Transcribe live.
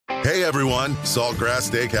Hey everyone, Saltgrass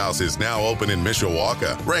Steakhouse is now open in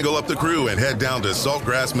Mishawaka. Wrangle up the crew and head down to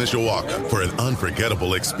Saltgrass Mishawaka for an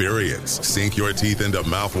unforgettable experience. Sink your teeth into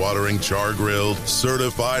mouth-watering char-grilled,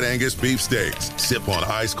 certified Angus beef steaks. Sip on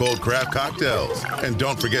ice-cold craft cocktails. And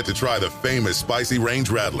don't forget to try the famous spicy range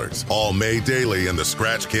rattlers, all made daily in the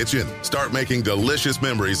Scratch Kitchen. Start making delicious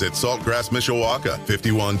memories at Saltgrass Mishawaka,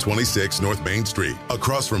 5126 North Main Street,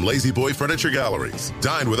 across from Lazy Boy Furniture Galleries.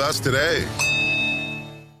 Dine with us today.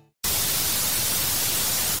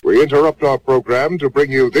 We interrupt our program to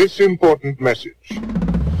bring you this important message.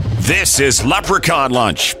 This is Leprechaun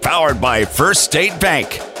Lunch, powered by First State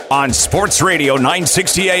Bank on Sports Radio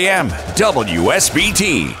 960 AM,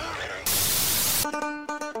 WSBT.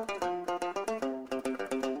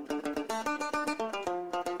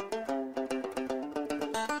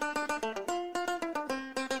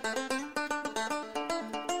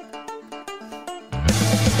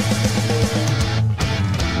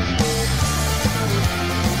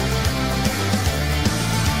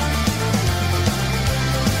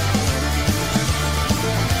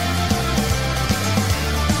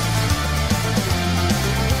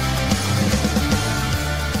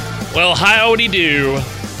 Well, howdy do.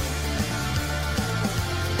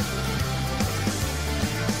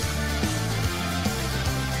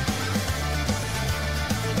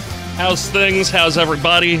 How's things? How's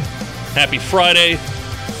everybody? Happy Friday.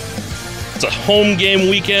 It's a home game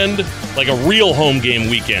weekend, like a real home game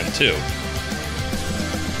weekend, too.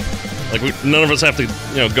 Like, none of us have to,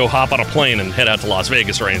 go hop on a plane and head out to Las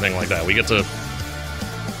Vegas or anything like that. We get to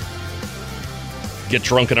get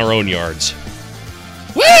drunk in our own yards.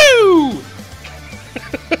 Woo!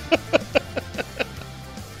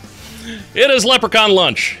 It is Leprechaun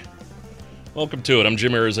Lunch. Welcome to it. I'm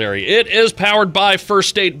Jim Irizarry. It is powered by First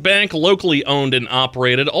State Bank, locally owned and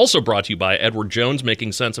operated. Also brought to you by Edward Jones,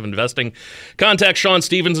 making sense of investing. Contact Sean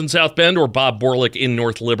Stevens in South Bend or Bob Borlick in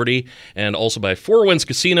North Liberty. And also by Four Winds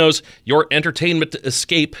Casinos. Your entertainment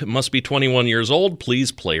escape must be 21 years old.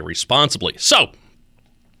 Please play responsibly. So,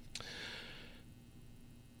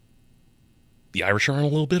 the Irish are on a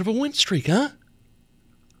little bit of a win streak, huh?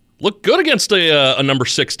 Look good against a number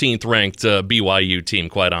 16th ranked BYU team,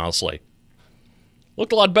 quite honestly.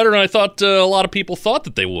 Looked a lot better than I thought a lot of people thought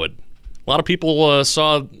that they would. A lot of people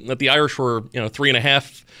saw that the Irish were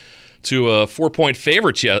 3.5 to 4-point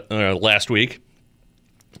favorites last week,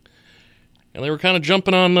 and they were kind of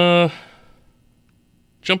jumping on the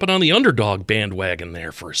underdog bandwagon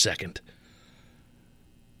there for a second.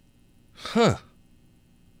 Huh.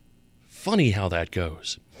 Funny how that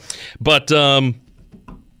goes. But, the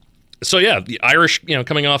Irish,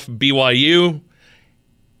 coming off BYU,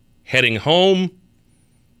 heading home.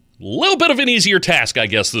 A little bit of an easier task, I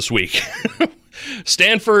guess, this week.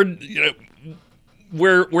 Stanford,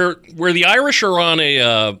 where the Irish are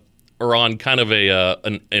on kind of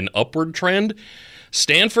an upward trend.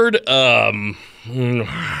 Stanford,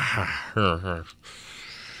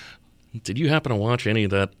 did you happen to watch any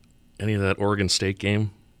of that Oregon State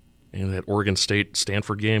game? Any of that Oregon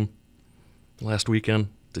State-Stanford game last weekend?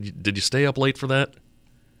 Did you stay up late for that?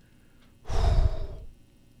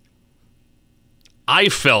 I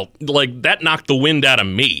felt like that knocked the wind out of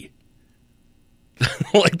me.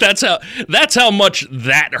 Like that's how much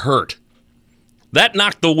that hurt. That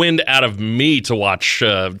knocked the wind out of me to watch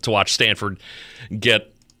Stanford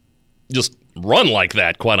get just run like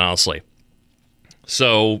that, quite honestly.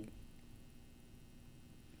 So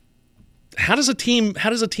how does a team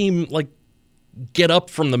like get up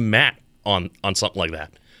from the mat on something like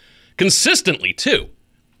that consistently too?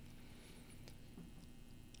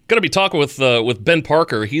 Going to be talking with Ben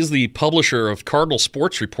Parker. He's the publisher of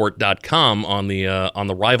CardinalSportsReport.com on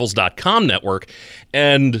the Rivals.com network,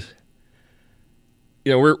 and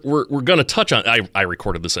we're going to touch on. I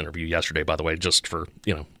recorded this interview yesterday, by the way, just for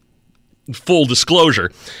full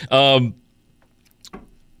disclosure.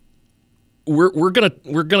 We're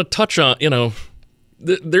gonna touch on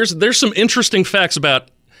there's some interesting facts about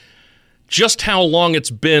just how long it's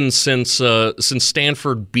been since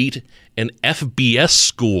Stanford beat an FBS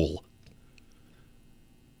school.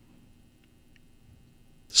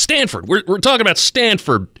 Stanford. We're talking about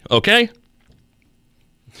Stanford, okay?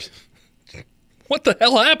 What the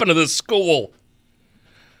hell happened to this school?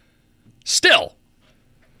 Still,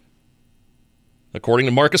 according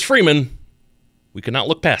to Marcus Freeman, we cannot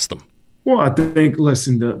look past them. Well, I think,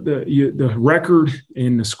 listen, the record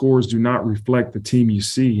and the scores do not reflect the team you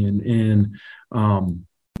see. And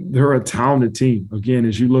they're a talented team. Again,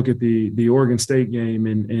 as you look at the Oregon State game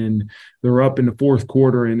and they're up in the fourth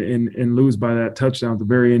quarter and lose by that touchdown at the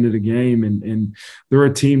very end of the game. And they're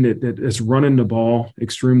a team that is running the ball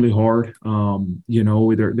extremely hard.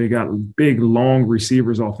 They got big, long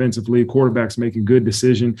receivers offensively, quarterbacks making good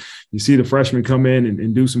decisions. You see the freshmen come in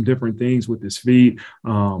and do some different things with his feet.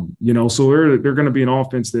 So they're going to be an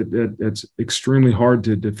offense that's extremely hard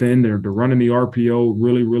to defend. They're running the RPO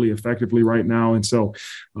really, really effectively right now. And so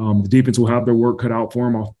the defense will have their work cut out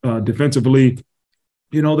for them defensively.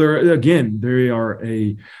 They are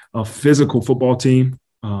a physical football team.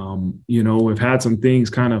 Have had some things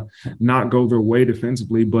kind of not go their way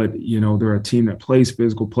defensively, but, they're a team that plays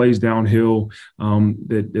physical, plays downhill,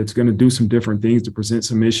 that's going to do some different things to present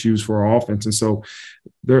some issues for our offense. And so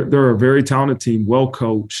they're a very talented team, well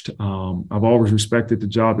coached. I've always respected the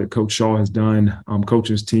job that Coach Shaw has done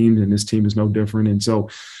coaching his team, and this team is no different. And so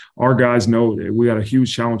our guys know that we got a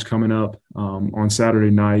huge challenge coming up on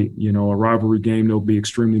Saturday night, a rivalry game. They'll be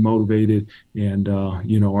extremely motivated. And,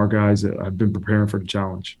 our guys have been preparing for the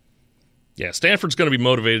challenge. Yeah, Stanford's going to be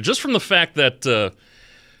motivated just from the fact that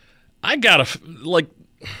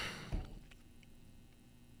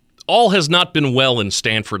all has not been well in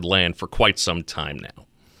Stanford land for quite some time now.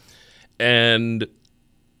 And,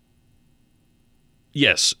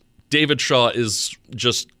 yes, David Shaw is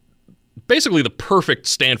just basically the perfect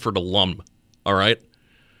Stanford alum, all right?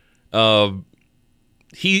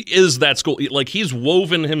 He is that school. Like, he's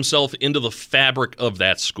woven himself into the fabric of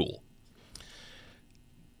that school.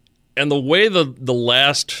 And the way the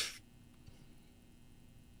last,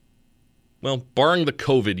 barring the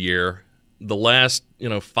COVID year, the last,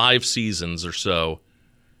 5 seasons or so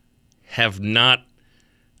have not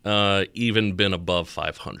even been above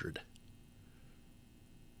 500.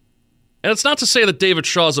 And it's not to say that David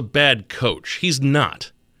Shaw is a bad coach. He's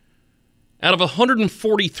not. Out of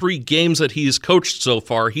 143 games that he's coached so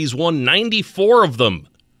far, he's won 94 of them.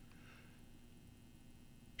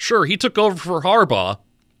 Sure, he took over for Harbaugh,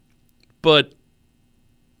 but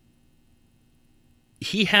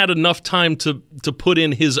he had enough time to put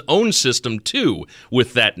in his own system too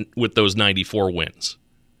with those 94 wins.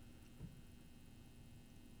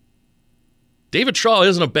 David Shaw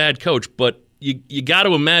isn't a bad coach, but you got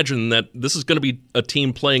to imagine that this is going to be a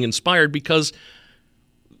team playing inspired, because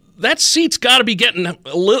that seat's got to be getting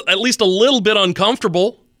at least a little bit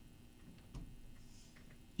uncomfortable.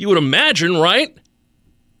 You would imagine, right?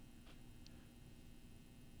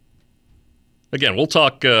 Again, we'll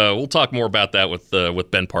talk more about that with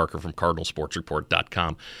Ben Parker from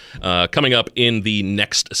CardinalSportsReport.com coming up in the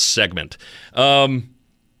next segment.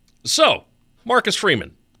 So, Marcus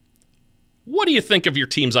Freeman, what do you think of your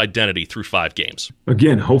team's identity through 5 games?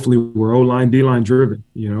 Again, hopefully we're O-line, D-line driven,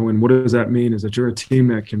 and what does that mean is that you're a team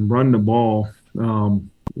that can run the ball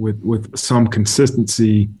with some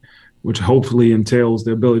consistency, which hopefully entails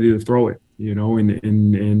the ability to throw it,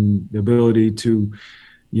 and the ability to,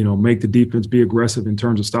 make the defense be aggressive in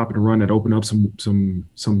terms of stopping the run, that open up some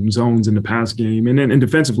zones in the pass game. And then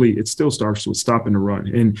defensively, it still starts with stopping the run.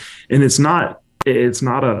 And it's not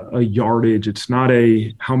a yardage. It's not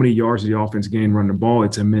a how many yards the offense gain running the ball.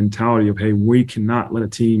 It's a mentality of, hey, we cannot let a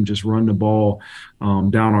team just run the ball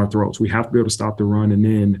down our throats. We have to be able to stop the run, and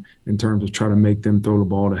then in terms of trying to make them throw the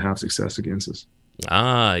ball to have success against us.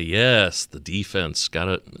 Ah, yes, the defense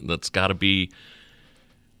that's got to be.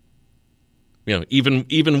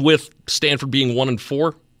 Even with Stanford being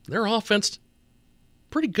 1-4, their offense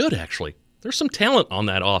pretty good actually. There's some talent on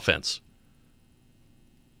that offense.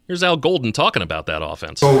 Here's Al Golden talking about that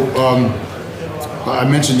offense. So I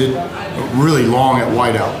mentioned it, really long at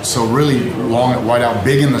wideout. So really long at wideout,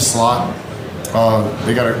 big in the slot.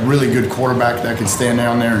 They got a really good quarterback that can stand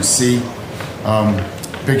down there and see.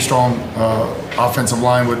 Big, strong offensive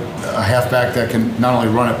line with a halfback that can not only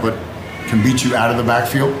run it, but can beat you out of the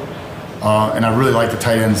backfield. And I really like the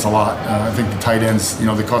tight ends a lot. I think the tight ends,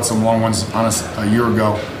 they caught some long ones on us a year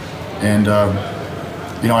ago. And,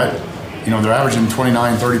 they're averaging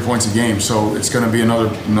 29, 30 points a game. So it's going to be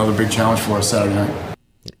another big challenge for us Saturday night.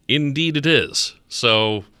 Indeed it is.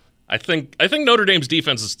 So I think Notre Dame's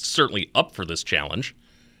defense is certainly up for this challenge.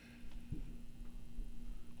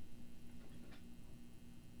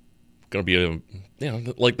 Going to be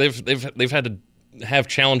they've had to have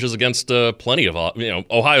challenges against plenty of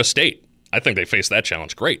Ohio State. I think they faced that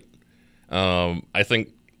challenge great. I think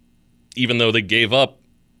even though they gave up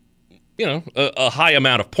a high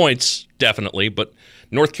amount of points, definitely, but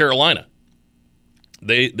North Carolina,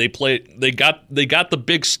 they got the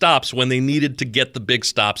big stops when they needed to get the big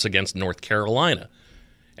stops against North Carolina.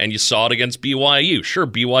 And you saw it against BYU. Sure,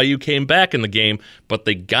 BYU came back in the game, but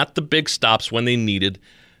they got the big stops when they needed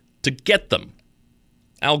to get them.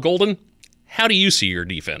 Al Golden, how do you see your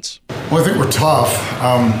defense? Well, I think we're tough.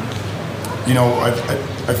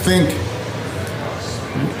 I think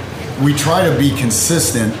we try to be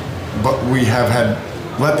consistent, but we have had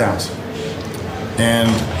letdowns. And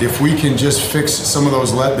if we can just fix some of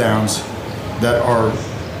those letdowns that are,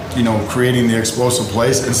 creating the explosive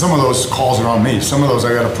plays, and some of those calls are on me. Some of those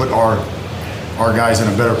I got to put our guys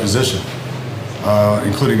in a better position,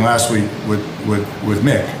 including last week with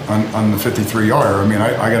Mick on the 53-yarder. I mean,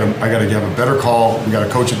 I got to have a better call. We got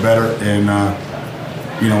to coach it better, and I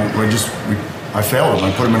failed him.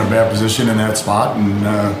 I put him in a bad position in that spot, and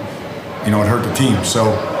it hurt the team.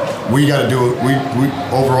 So we got to do it. We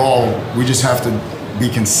overall, we just have to be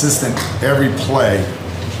consistent every play,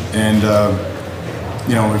 and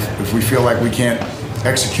if we feel like we can't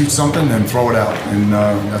execute something, then throw it out, and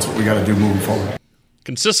that's what we got to do moving forward.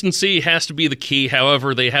 Consistency has to be the key.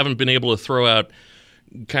 However, they haven't been able to throw out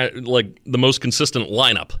kind of like the most consistent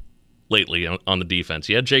lineup lately on the defense.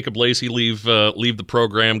 You had Jacob Lacey leave the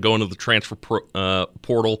program, go into the transfer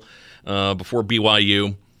portal before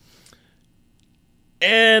BYU.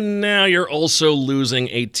 And now you're also losing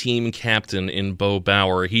a team captain in Bo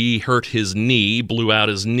Bauer. He hurt his knee, blew out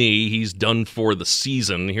his knee. He's done for the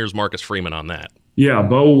season. Here's Marcus Freeman on that. Yeah,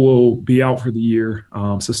 Bo will be out for the year.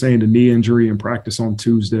 Sustained a knee injury in practice on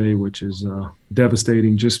Tuesday, which is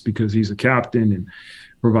devastating just because he's a captain and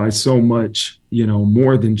provides so much,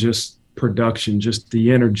 more than just production, just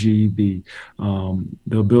the energy, the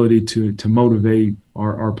ability to motivate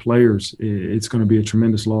our players. It's going to be a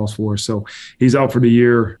tremendous loss for us. So he's out for the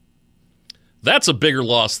year. That's a bigger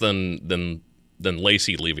loss than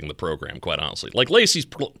Lacey leaving the program, quite honestly. Like Lacey's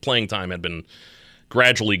playing time had been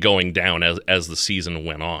gradually going down as the season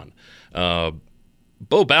went on.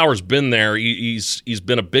 Bo Bauer's been there. He's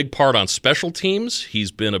been a big part on special teams.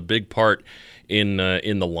 He's been a big part in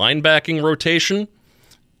the linebacking rotation.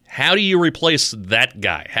 How do you replace that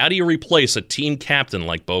guy? How do you replace a team captain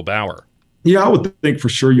like Bo Bauer? Yeah, I would think for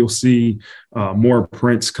sure you'll see more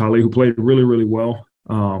Prince Kali, who played really, really well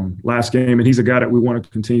last game. And he's a guy that we want to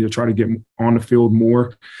continue to try to get on the field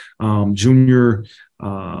more. Junior,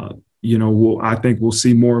 I think we'll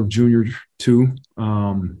see more of Junior too.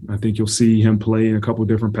 I think you'll see him play in a couple of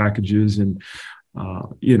different packages and,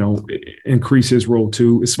 increase his role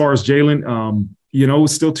too. As far as Jalen,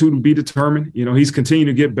 it's still to be determined. He's continuing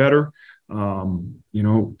to get better.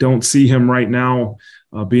 Don't see him right now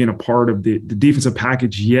being a part of the defensive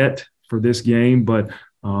package yet for this game, but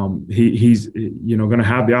he's going to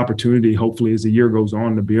have the opportunity, hopefully, as the year goes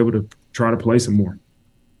on, to be able to try to play some more.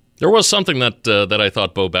 There was something that I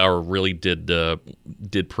thought Bo Bauer really did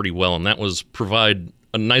pretty well, and that was provide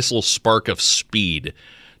a nice little spark of speed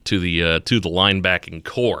to the linebacking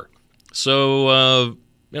core. So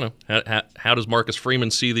how does Marcus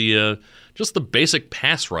Freeman see the just the basic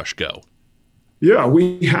pass rush go? Yeah,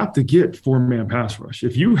 we have to get 4-man pass rush.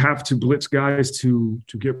 If you have to blitz guys to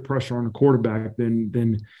get pressure on the quarterback,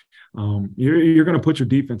 then you're going to put your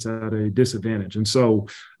defense at a disadvantage. And so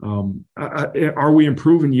are we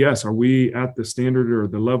improving? Yes. Are we at the standard or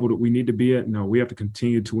the level that we need to be at? No, we have to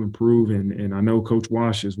continue to improve. And I know Coach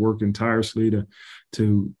Wash is working tirelessly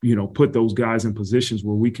to put those guys in positions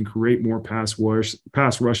where we can create more pass rush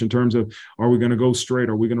in terms of, are we going to go straight?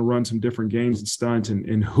 Are we going to run some different games and stunts?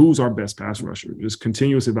 And who's our best pass rusher? Just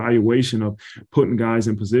continuous evaluation of putting guys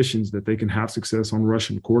in positions that they can have success on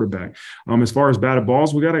rushing the quarterback. As far as batted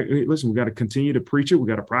balls, we got to continue to preach it. We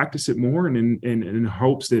got to practice it more, and in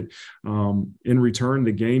hopes that in return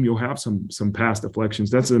the game you'll have some pass deflections.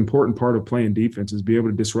 That's an important part of playing defense, is be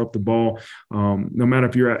able to disrupt the ball. No matter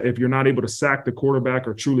if you're not able to sack the quarterback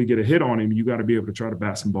or truly get a hit on him, you got to be able to try to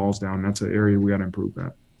bat some balls down. That's an area we got to improve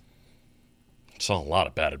at. Saw a lot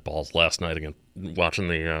of batted balls last night again, watching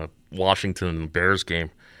the Washington Bears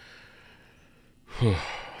game.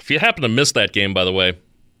 If you happen to miss that game, by the way,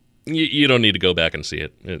 you don't need to go back and see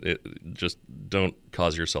it. It just don't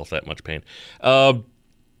cause yourself that much pain. So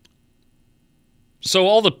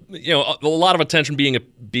all the a lot of attention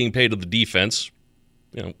being paid to the defense,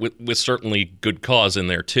 with certainly good cause in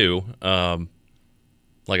there too.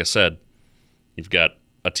 Like I said, you've got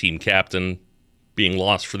a team captain being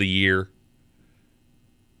lost for the year.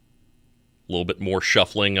 A little bit more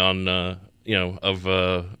shuffling on of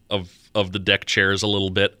the deck chairs a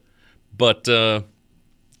little bit, but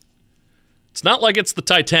it's not like it's the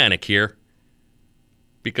Titanic here,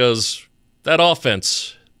 because that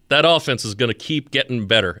offense is going to keep getting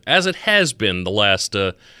better, as it has been the last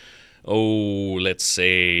let's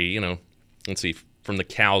see, from the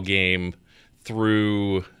Cal game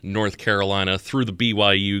through North Carolina, through the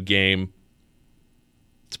BYU game.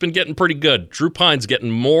 it's been getting pretty good. Drew Pyne's getting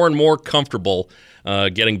more and more comfortable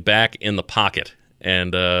getting back in the pocket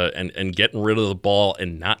and getting rid of the ball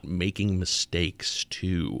and not making mistakes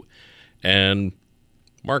too. And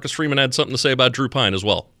Marcus Freeman had something to say about Drew Pyne as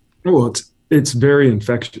well. Well, it's very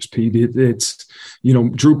infectious, Pete. It's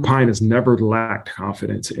Drew Pyne has never lacked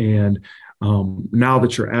confidence, and now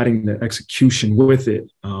that you're adding the execution with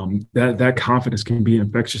it, that confidence can be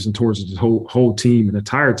infectious and towards the whole team and the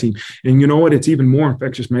entire team. And you know what? It's even more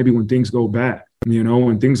infectious maybe when things go bad.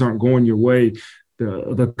 When things aren't going your way,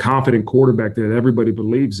 the confident quarterback that everybody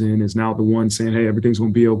believes in is now the one saying, hey, everything's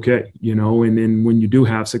going to be okay, and then when you do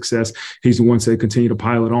have success, he's the one saying, continue to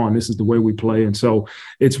pile it on. This is the way we play. And so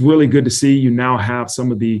it's really good to see you now have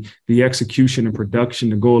some of the execution and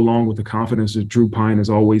production to go along with the confidence that Drew Pyne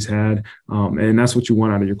has always had. And that's what you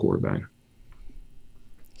want out of your quarterback.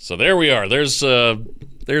 So there we are. There's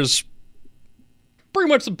pretty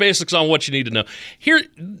much the basics on what you need to know. Here,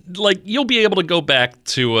 you'll be able to go back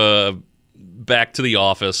to the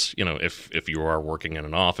office, if you are working in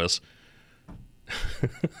an office.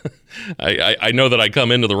 I know that I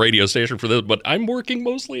come into the radio station for this, but I'm working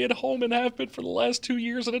mostly at home and have been for the last 2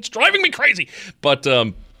 years, and it's driving me crazy. But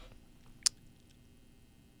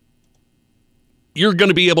you're going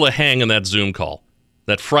to be able to hang in that Zoom call,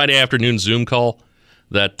 that Friday afternoon Zoom call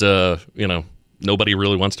that nobody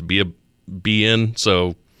really wants to be in.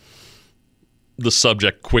 So the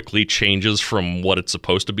subject quickly changes from what it's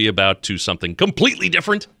supposed to be about to something completely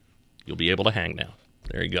different. You'll be able to hang now.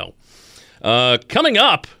 There you go. Coming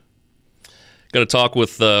up, going to talk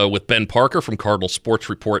with Ben Parker from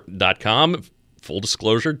CardinalSportsReport.com. Full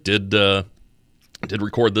disclosure, did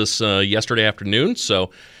record this yesterday afternoon, so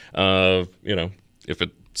if it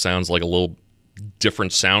sounds like a little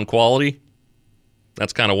different sound quality,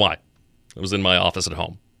 that's kind of why. It was in my office at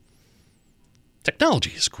home. Technology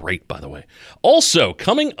is great, by the way. Also,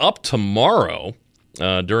 coming up tomorrow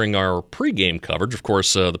during our pregame coverage, of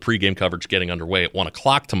course, the pregame coverage getting underway at 1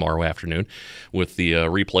 o'clock tomorrow afternoon with the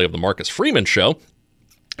replay of the Marcus Freeman Show.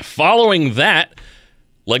 Following that,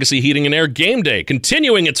 Legacy Heating and Air Game Day,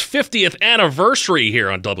 continuing its 50th anniversary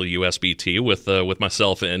here on WSBT with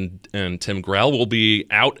myself and Tim Grell. We'll be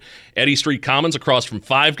out at East Street Commons across from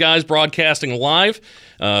Five Guys, broadcasting live.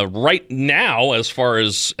 Right now, as far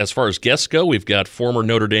as guests go, we've got former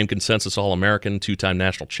Notre Dame consensus All-American, two-time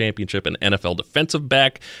national championship and NFL defensive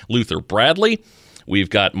back Luther Bradley.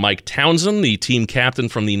 We've got Mike Townsend, the team captain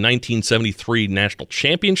from the 1973 national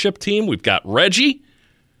championship team. We've got Reggie.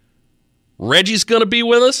 Reggie's going to be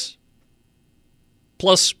with us,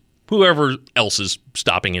 plus whoever else is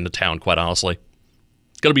stopping into town, quite honestly.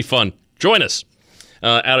 It's going to be fun. Join us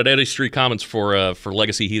out at Eddy Street Commons for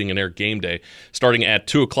Legacy Heating and Air Game Day, starting at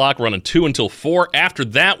 2 o'clock, running 2 until 4. After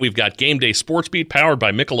that, we've got Game Day Sports Beat, powered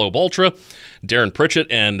by Michelob Ultra. Darren Pritchett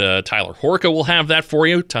and Tyler Horka will have that for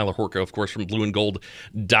you. Tyler Horka, of course, from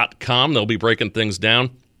blueandgold.com. They'll be breaking things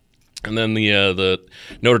down. And then the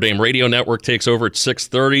Notre Dame Radio Network takes over at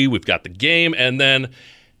 6:30. We've got the game, and then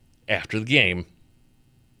after the game,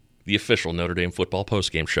 the official Notre Dame football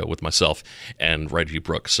postgame show with myself and Reggie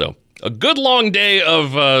Brooks. So a good long day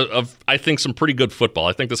of I think some pretty good football.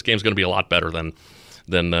 I think this game's going to be a lot better than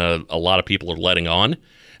a lot of people are letting on.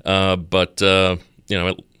 But at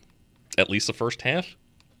least the first half.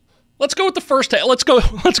 Let's go with the first half. Let's go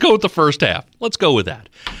with the first half. Let's go with that.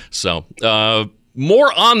 So.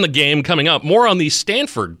 More on the game coming up, more on the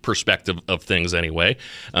Stanford perspective of things anyway,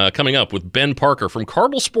 coming up with Ben Parker from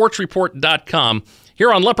CardinalSportsReport.com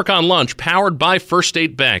here on Leprechaun Lunch, powered by First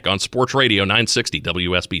State Bank on Sports Radio 960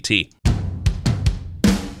 WSBT.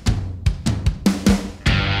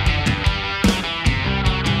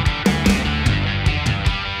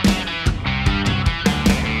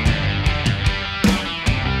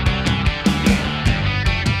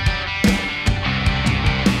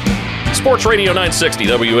 Sports Radio 960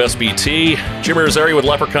 WSBT. Jim Irizarry with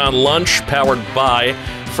Leprechaun Lunch, powered by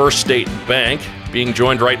First State Bank. Being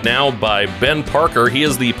joined right now by Ben Parker. He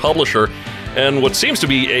is the publisher and what seems to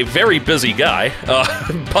be a very busy guy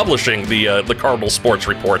publishing the Cardinal Sports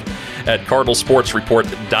Report at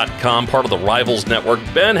CardinalSportsReport.com, part of the Rivals Network.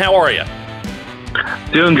 Ben, how are you?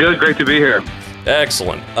 Doing good. Great to be here.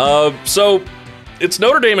 Excellent. So it's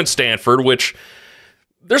Notre Dame and Stanford, which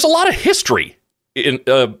there's a lot of history in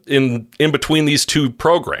between these two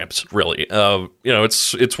programs, really.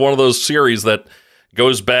 It's one of those series that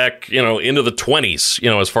goes back, into the 20s,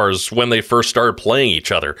 as far as when they first started playing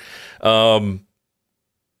each other. Both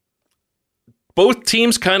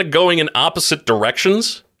teams kind of going in opposite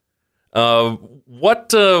directions.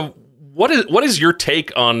 What is your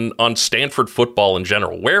take on Stanford football in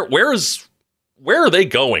general? Where are they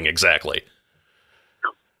going exactly?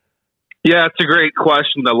 Yeah, it's a great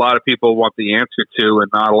question that a lot of people want the answer to,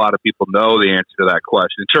 and not a lot of people know the answer to that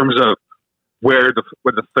question in terms of where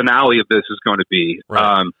the finale of this is going to be.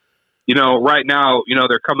 Right. Right now,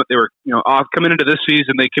 they were off coming into this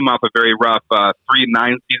season. They came off a very rough 3-9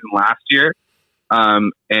 season last year,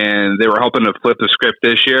 and they were hoping to flip the script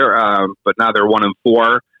this year. But now they're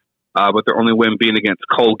 1-4, with their only win being against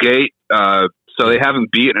Colgate. So they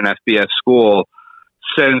haven't beaten an FBS school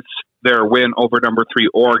since their win over number 3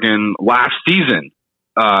 Oregon last season,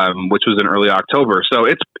 which was in early October. So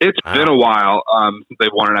it's been a while since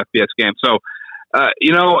they've won an FBS game. So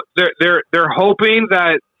they're hoping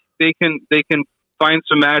that they can find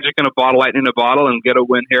some magic in a bottle, lightning in a bottle, and get a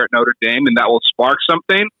win here at Notre Dame, and that will spark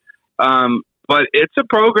something. But it's a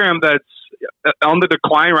program that's on the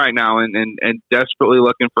decline right now and desperately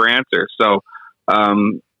looking for answers. So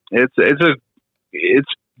it's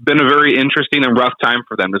been a very interesting and rough time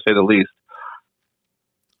for them, to say the least.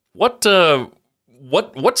 What's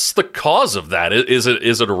the cause of that? Is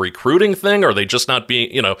it a recruiting thing? Or are they just not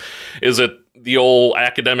being, is it the old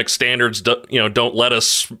academic standards, don't let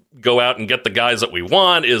us go out and get the guys that we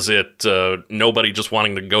want? Is it nobody just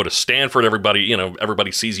wanting to go to Stanford?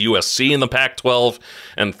 Everybody sees USC in the Pac-12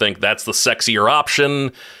 and think that's the sexier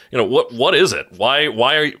option. What is it?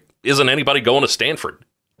 Why isn't anybody going to Stanford?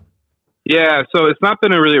 Yeah, so it's not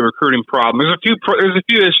been a really recruiting problem. There's a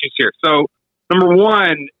few issues here. So number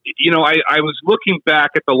one, I was looking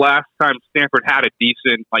back at the last time Stanford had a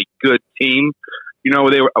decent, good team.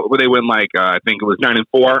 Where they went I think it was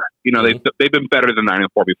 9-4. They've been better than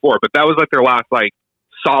 9-4 before, but that was their last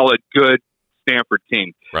solid good Stanford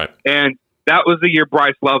team. Right. And that was the year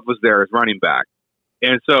Bryce Love was there as running back,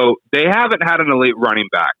 and so they haven't had an elite running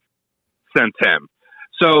back since him.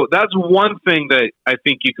 So that's one thing that I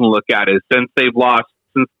think you can look at is since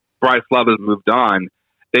Bryce Love has moved on,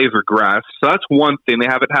 they've regressed. So that's one thing. They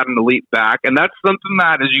haven't had an elite back, and that's something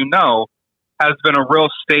that, as you know, has been a real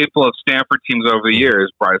staple of Stanford teams over the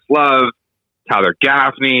years. Bryce Love, Tyler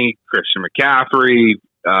Gaffney, Christian McCaffrey,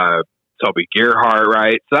 Toby Gerhart,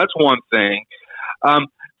 right? So that's one thing.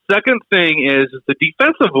 Second thing is the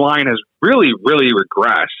defensive line has really, really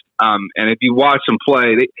regressed. And if you watch them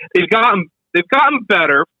play, they've gotten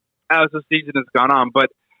better as the season has gone on,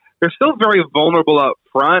 but they're still very vulnerable up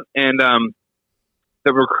front. And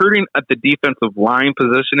the recruiting at the defensive line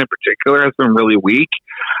position in particular has been really weak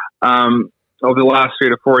over the last 3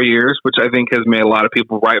 to 4 years, which I think has made a lot of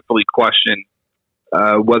people rightfully question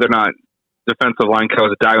whether or not defensive line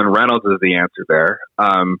coach Diamond Reynolds is the answer there.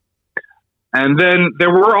 And then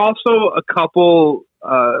there were also a couple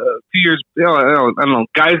few years, I don't know,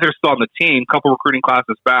 guys that are still on the team, couple recruiting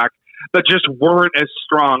classes back, that just weren't as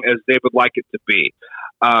strong as they would like it to be.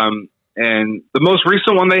 And the most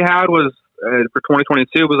recent one they had was for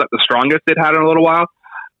 2022 was the strongest they'd had in a little while.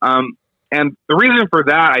 And the reason for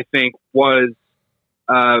that, I think, was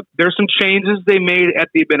there's some changes they made at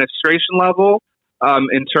the administration level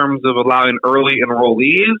in terms of allowing early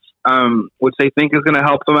enrollees, which they think is going to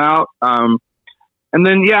help them out. And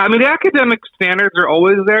then, the academic standards are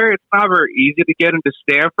always there. It's not very easy to get into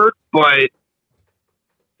Stanford, but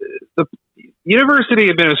the university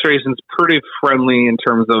administration is pretty friendly in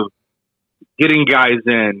terms of getting guys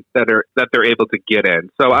in that they're able to get in.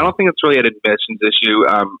 So I don't think it's really an admissions issue.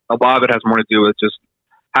 A lot of it has more to do with just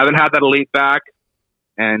haven't had that elite back,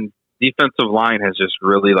 and defensive line has just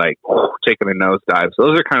really taken a nosedive. So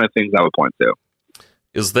those are kind of things I would point to.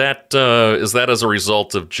 Is that as a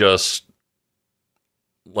result of just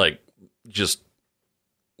they just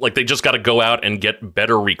got to go out and get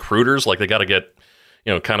better recruiters? They got to get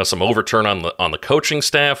kind of some overturn on the coaching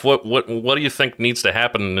staff? What do you think needs to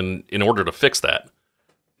happen in order to fix that?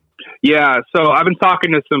 Yeah, so I've been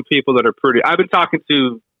talking to some people that are I've been talking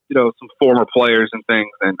to some former players and things,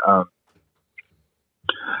 and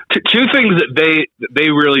two things that they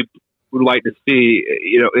really would like to see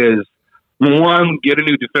is one, get a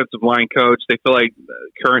new defensive line coach. They feel like the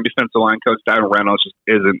current defensive line coach Diamond Reynolds just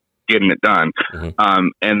isn't getting it done,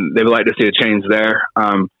 and they would like to see a change there.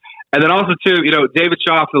 And then also too, David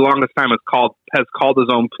Shaw for the longest time has called his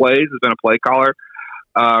own plays, has been a play caller.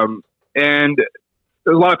 And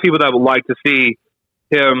there's a lot of people that would like to see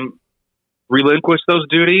him relinquish those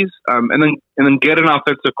duties, and then get an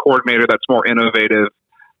offensive coordinator that's more innovative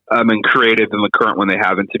and creative than the current one they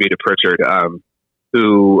have in Tavita Pritchard,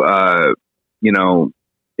 who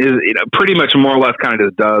is pretty much more or less kind of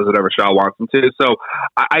just does whatever Shaw wants him to. So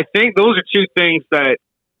I think those are two things that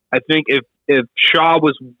I think if Shaw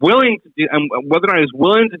was willing to do, and whether or not he's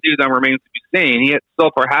willing to do them remains to be seen. He so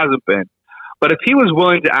far hasn't been. But if he was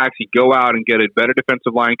willing to actually go out and get a better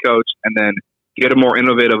defensive line coach and then get a more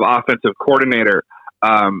innovative offensive coordinator,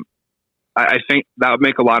 I think that would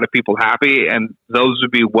make a lot of people happy, and those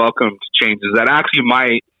would be welcomed changes that actually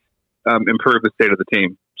might improve the state of the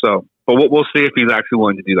team. So, but we'll see if he's actually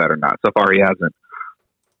willing to do that or not. So far, he hasn't.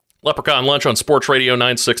 Leprechaun Lunch on Sports Radio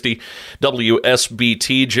 960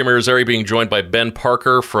 WSBT. Jim Irizarry being joined by Ben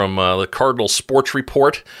Parker from the Cardinal Sports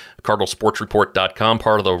Report, cardinalsportsreport.com,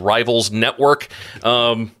 part of the Rivals Network.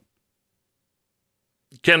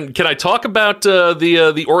 Can I talk about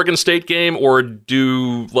the Oregon State game, or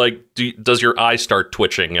does your eye start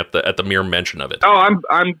twitching at the mere mention of it? Oh,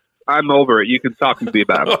 I'm over it. You can talk to me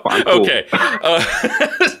about it. I'm cool. Okay.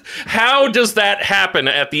 How does that happen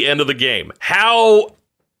at the end of the game?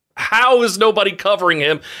 How is nobody covering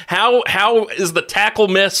him? How is the tackle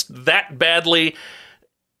missed that badly?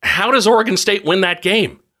 How does Oregon State win that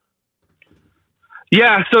game?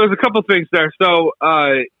 Yeah, so there's a couple things there. So,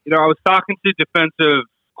 I was talking to defensive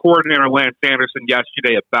coordinator Lance Anderson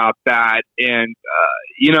yesterday about that, and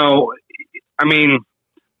he didn't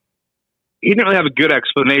really have a good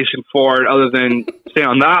explanation for it other than saying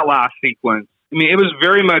on that last sequence. I mean, it was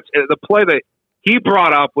very much the play that he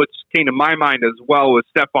brought up, which came to my mind as well, was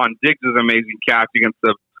Stephon Diggs' amazing catch against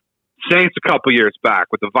the Saints a couple years back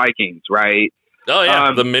with the Vikings, right? Oh,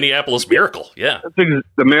 yeah, the Minneapolis Miracle, yeah. The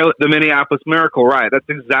Minneapolis Miracle, right. That's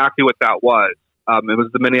exactly what that was. It was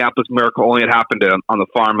the Minneapolis Miracle, only it happened on the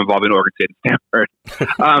farm involving Oregon State and Stanford.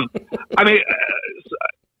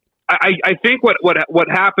 I think what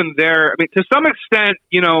happened there, to some extent,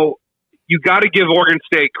 you got to give Oregon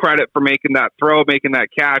State credit for making that throw, making that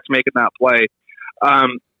catch, making that play.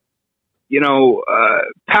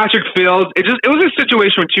 Patrick Fields, it was a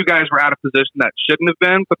situation where two guys were out of position that shouldn't have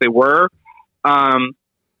been, but they were.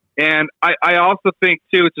 And I also think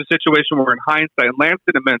too, it's a situation where in hindsight, and Lance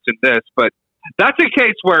didn't mention this, but that's a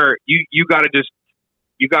case where you got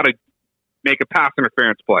to make a pass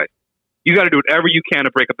interference play. You got to do whatever you can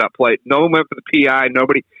to break up that play. No one went for the PI.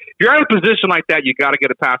 Nobody. If you're in a position like that, you got to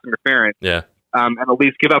get a pass interference. Yeah. And at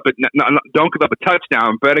least don't give up a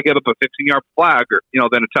touchdown. Better give up a 15-yard flag or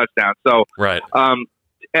then a touchdown. So right.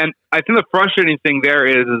 And I think the frustrating thing there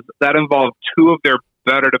is that involved two of their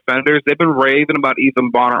better defenders. They've been raving about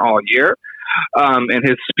Ethan Bonner all year, and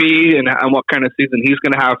his speed and what kind of season he's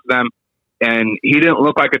going to have for them. And he didn't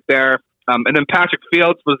look like it there. And then Patrick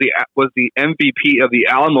Fields was the MVP of the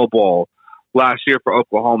Alamo Bowl last year for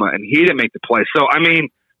Oklahoma, and he didn't make the play. So,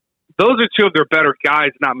 those are two of their better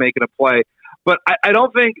guys not making a play. But I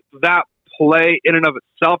don't think that play in and of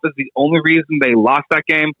itself is the only reason they lost that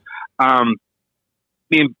game.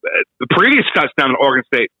 The previous touchdown in Oregon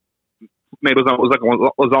State maybe was on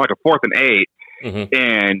like a 4th and 8. Mm-hmm.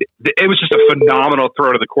 And it was just a phenomenal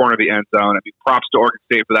throw to the corner of the end zone. Props to Oregon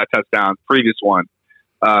State for that touchdown. Previous one.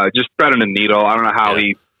 Just threading a needle. I don't know how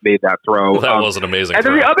he made that throw. That was an amazing and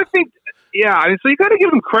throw. And then the other thing, so you got to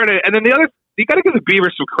give them credit. And then you got to give the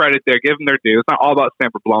Beavers some credit there. Give them their due. It's not all about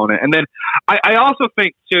Stanford blowing it. And then I also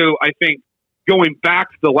think, too, going back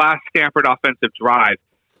to the last Stanford offensive drive,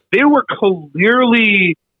 they were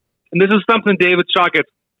clearly, and this is something David Shaw gets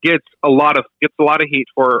a lot of heat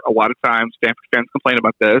for a lot of times. Stanford fans complain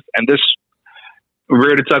about this, and this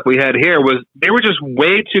rear to tuck we had here was they were just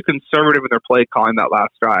way too conservative in their play calling that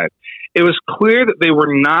last drive. It was clear that they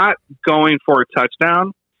were not going for a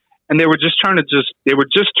touchdown, and they were just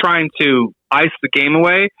trying to ice the game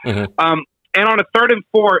away. Mm-hmm. And on a 3rd and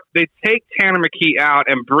 4, they take Tanner McKee out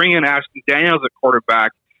and bring in Ashton Daniels at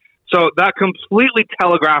quarterback. So that completely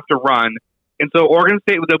telegraphed a run. And so Oregon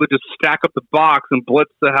State was able to just stack up the box and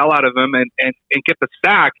blitz the hell out of him and get the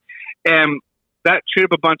sack. And that chewed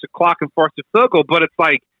up a bunch of clock and forced a field goal. But it's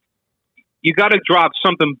like, you got to drop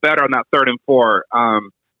something better on that 3rd and 4.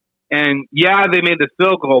 And yeah, they made the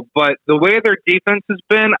field goal, but the way their defense has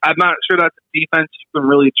been, I'm not sure that's a defense you can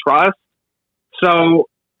really trust. So,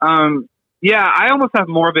 I almost have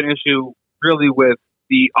more of an issue really with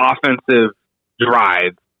the offensive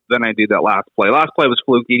drive than I do that last play. Last play was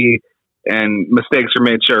fluky and mistakes were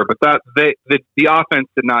made, sure, but the offense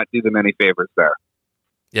did not do them any favors there.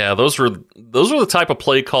 Yeah, those were the type of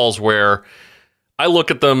play calls where I look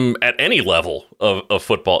at them at any level of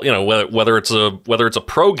football, whether it's a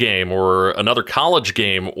pro game or another college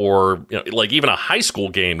game or like even a high school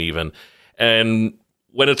game even. And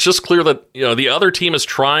when it's just clear that, the other team is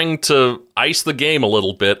trying to ice the game a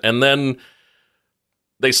little bit and then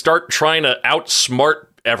they start trying to outsmart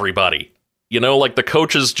everybody, like the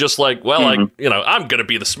coach is just like, well, mm-hmm. I'm going to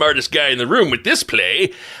be the smartest guy in the room with this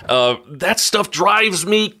play. That stuff drives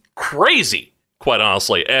me crazy, quite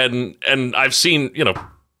honestly. And I've seen,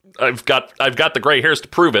 I've got the gray hairs to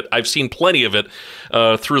prove it. I've seen plenty of it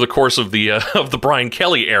through the course of the Brian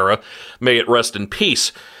Kelly era. May it rest in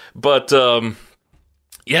peace. But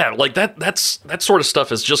Yeah, like that sort of stuff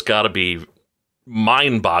has just got to be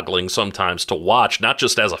mind-boggling sometimes to watch, not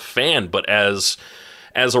just as a fan, but as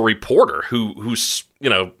a reporter who's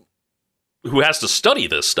who has to study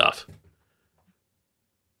this stuff.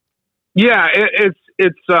 Yeah, it's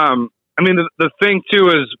I mean, the thing too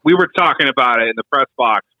is we were talking about it in the press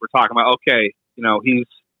box. We're talking about, okay, this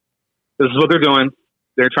is what they're doing.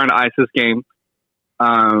 They're trying to ice this game.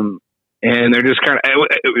 And they're just kind of,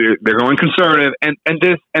 they're going conservative and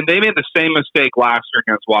they made the same mistake last year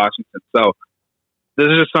against Washington. So this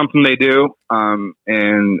is just something they do.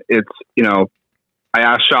 And it's, I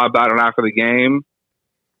asked Shaw about it after the game.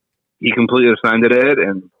 He completely defended it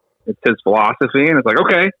and it's his philosophy. And it's like,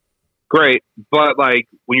 okay, great. But like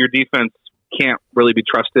when your defense can't really be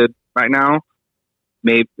trusted right now,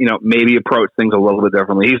 maybe approach things a little bit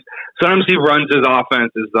differently. Sometimes he runs his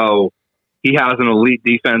offense as though he has an elite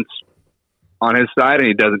defense on his side, and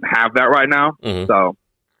he doesn't have that right now. Mm-hmm. So,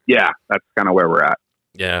 yeah, that's kind of where we're at.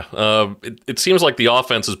 Yeah, it seems like the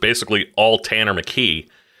offense is basically all Tanner McKee.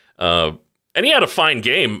 And he had a fine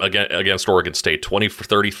game against Oregon State, 20 for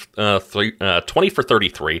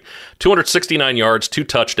 33, 269 yards, 2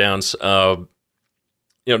 touchdowns.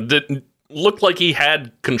 Didn't look like he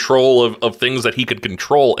had control of things that he could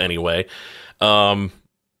control anyway. But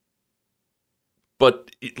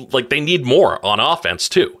like they need more on offense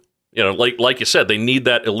too. Like you said, they need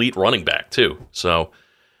that elite running back too. So,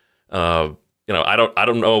 I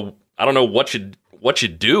don't know what you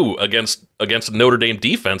do against a Notre Dame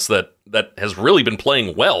defense that has really been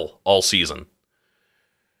playing well all season.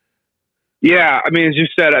 Yeah, I mean, as you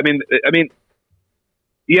said, one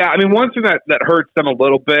thing that hurts them a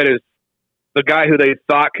little bit is the guy who they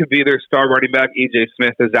thought could be their star running back, E.J.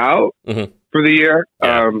 Smith, is out for the year.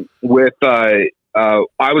 Yeah.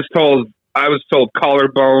 I was told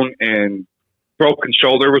collarbone and broken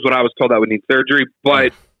shoulder was what I was told that would need surgery.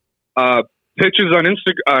 But pictures on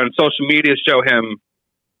social media show him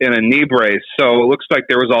in a knee brace. So it looks like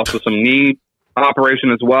there was also some knee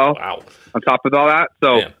operation as well. Wow. On top of all that.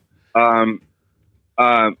 So, but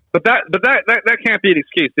that can't be an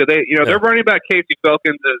excuse. Their running back Casey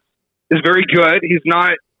Filkins is very good. He's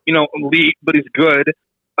not elite, but he's good.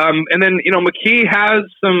 And then McKee has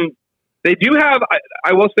some. They do have.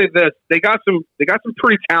 I will say this: they got some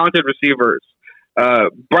pretty talented receivers.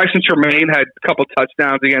 Bryson Tremaine had a couple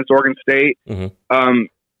touchdowns against Oregon State. Mm-hmm.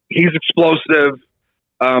 He's explosive.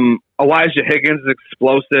 Elijah Higgins is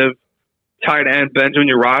explosive. Tight end Benjamin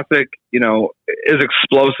Urasic, is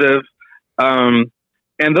explosive. And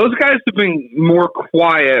those guys have been more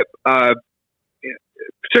quiet,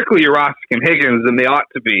 particularly Urasic and Higgins, than they ought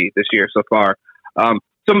to be this year so far.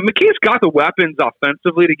 So McKee's got the weapons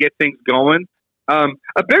offensively to get things going. A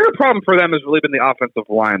bigger problem for them has really been the offensive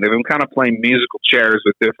line. They've been kind of playing musical chairs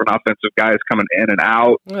with different offensive guys coming in and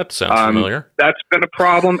out. That sounds familiar. That's been a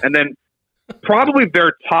problem. And then probably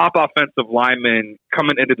their top offensive lineman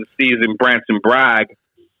coming into the season, Branson Bragg,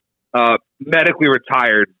 medically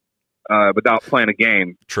retired without playing a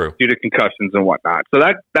game. True. Due to concussions and whatnot. So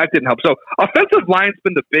that didn't help. So offensive line's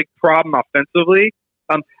been the big problem offensively.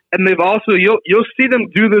 And they've also you'll see them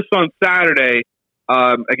do this on Saturday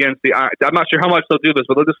against I'm not sure how much they'll do this,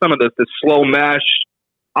 but they'll do some of this slow mesh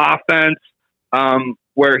offense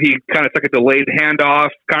where he kind of took a delayed handoff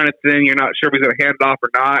kind of thing. You're not sure if he's going to hand it off or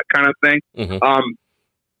not kind of thing. Mm-hmm.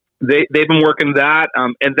 They've been working that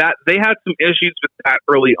and that they had some issues with that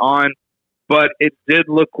early on, but it did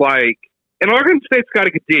look like. And Oregon State's got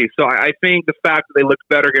a good D, so I think the fact that they looked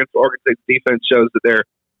better against Oregon State's defense shows that they're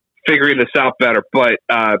figuring this out better, but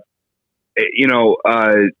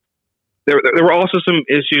there were also some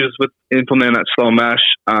issues with implementing that slow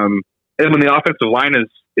mesh, and when the offensive line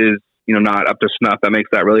is not up to snuff, that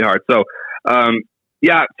makes that really hard. So, Tanner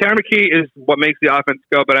McKee is what makes the offense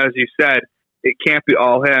go, but as you said, it can't be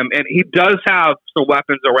all him, and he does have some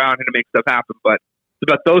weapons around him to make stuff happen. But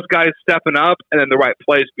it's about those guys stepping up and then the right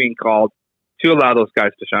plays being called to allow those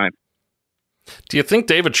guys to shine. Do you think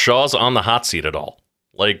David Shaw's on the hot seat at all?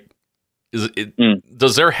 Like,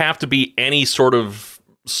 does there have to be any sort of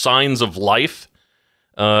signs of life?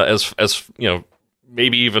 As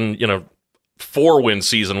maybe even 4-win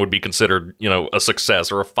season would be considered a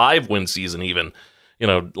success, or a 5-win season even.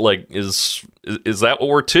 Is that what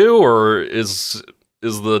we're to, or is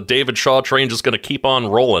the David Shaw train just going to keep on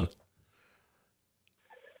rolling?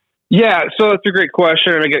 Yeah, so that's a great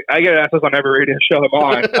question, and I get asked this on every radio show I'm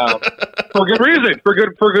on for good reason. For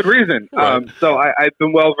good reason. Right. So I've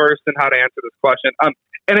been well versed in how to answer this question, and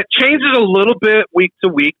it changes a little bit week to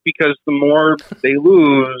week because the more they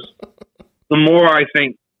lose, the more I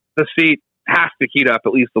think the seat has to heat up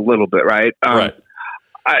at least a little bit, right? Right.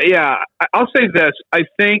 I'll say this. I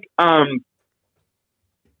think I'll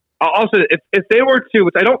say if they were to,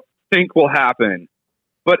 which I don't think will happen,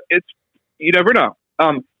 but you never know.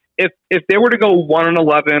 If they were to go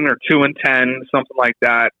 1-11 or 2-10, something like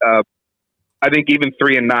that, I think even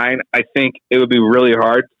 3-9, I think it would be really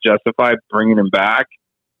hard to justify bringing him back.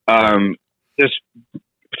 Just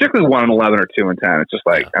particularly 1-11 or 2-10. It's just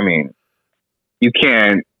like, I mean, you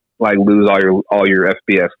can't like lose all your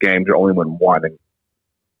FBS games or only win one and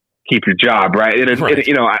keep your job, right?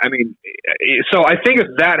 I mean, so I think if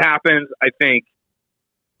that happens, I think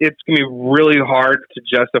it's going to be really hard to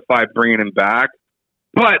justify bringing him back.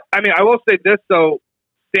 But I mean, I will say this though: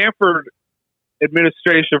 Stanford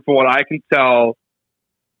administration, from what I can tell,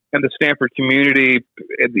 and the Stanford community,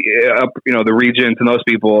 the regents and those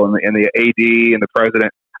people, and the AD and the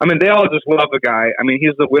president. I mean, they all just love the guy. I mean,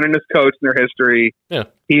 he's the winningest coach in their history. Yeah.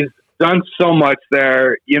 He's done so much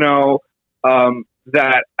there,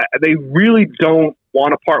 that they really don't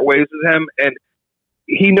want to part ways with him. And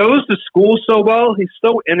he knows the school so well. He's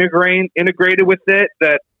so integrated with it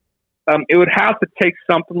that it would have to take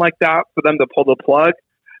something like that for them to pull the plug.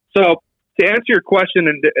 So to answer your question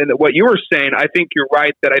and what you were saying, I think you're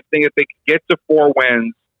right that I think if they could get to 4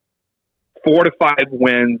 to 5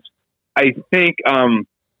 wins, I think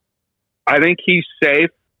he's safe.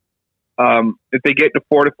 If they get to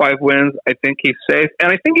 4 to 5 wins, I think he's safe.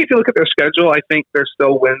 And I think if you look at their schedule, I think there's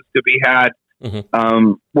still wins to be had,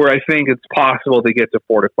 where I think it's possible to get to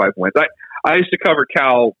 4 to 5 wins. I used to cover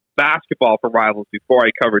Cal basketball for Rivals before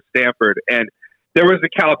I covered Stanford, and there was a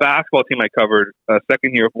Cal basketball team I covered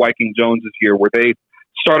second year of Viking Jones' year where they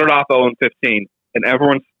started off 0-15, and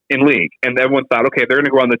everyone's in league, and everyone thought, okay, they're going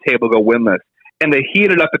to go on the table, go winless. And they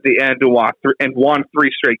heated up at the end and won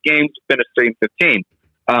 3 straight games, finished 3-15.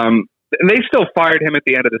 And they still fired him at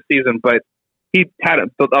the end of the season, but he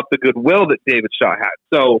hadn't built up the goodwill that David Shaw had.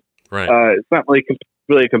 So it's not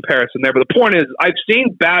really a comparison there. But the point is, I've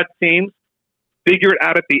seen bad teams figure it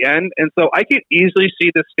out at the end. And so I could easily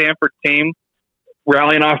see the Stanford team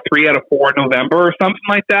rallying off 3 out of 4 in November or something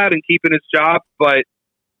like that and keeping his job. But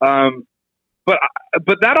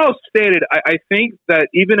that all stated, I think that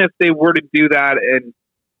even if they were to do that and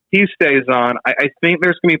he stays on, I think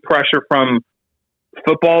there's going to be pressure from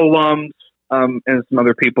football alums and some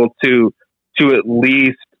other people to at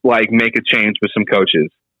least like make a change with some coaches.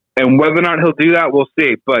 And whether or not he'll do that, we'll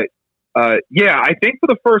see. But I think for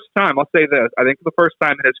the first time, I'll say this: I think for the first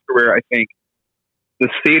time in his career, I think the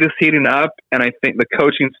seat is heating up, and I think the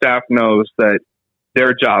coaching staff knows that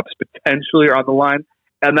their jobs potentially are on the line.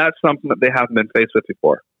 And that's something that they haven't been faced with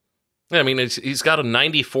before. Yeah, I mean, he's got a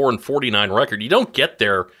 94-49 record. You don't get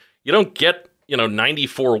there. You don't get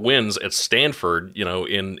 94 wins at Stanford.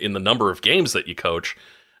 In the number of games that you coach,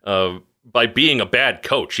 by being a bad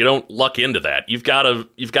coach. You don't luck into that. You've got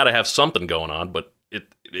to have something going on, but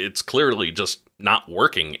it's clearly just not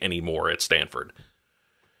working anymore at Stanford.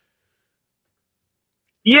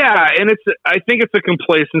 Yeah, and I think it's a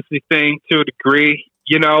complacency thing to a degree.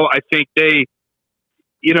 I think they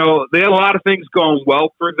had a lot of things going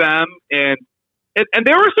well for them, and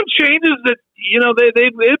there were some changes that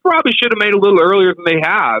they probably should have made a little earlier than they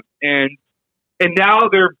have, and now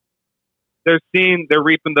they're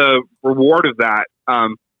reaping the reward of that.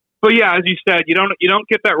 But yeah, as you said, you don't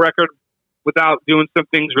get that record without doing some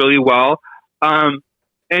things really well. And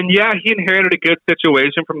yeah, he inherited a good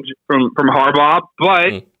situation from Harbaugh,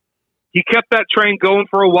 but he kept that train going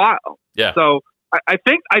for a while. Yeah. So I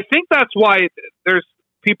think that's why there's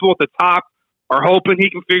people at the top are hoping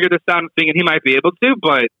he can figure this out and thinking he might be able to,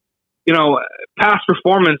 but past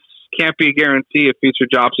performance can't be a guarantee of future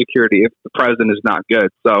job security if the president is not good.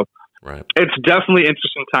 So it's definitely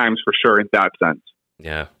interesting times for sure in that sense.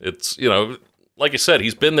 Yeah, it's like I said,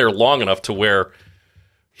 he's been there long enough to where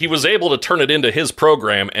he was able to turn it into his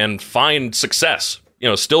program and find success.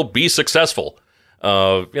 Still be successful.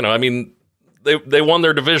 I mean, they won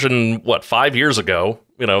their division 5 years ago.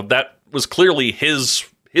 That was clearly his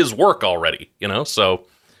work already. So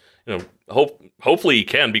hopefully he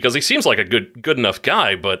can, because he seems like a good enough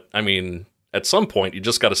guy. But I mean, at some point, you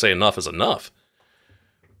just got to say enough is enough.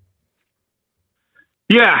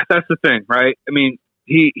 Yeah, that's the thing, right? I mean,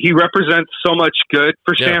 he represents so much good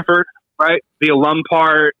for Stanford, right? The alum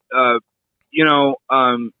part, I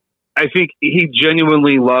think he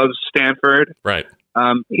genuinely loves Stanford. Right.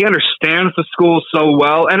 He understands the school so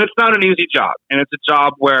well, and it's not an easy job. And it's a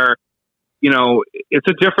job where,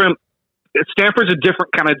 Stanford's a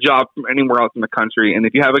different kind of job from anywhere else in the country. And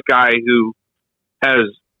if you have a guy who has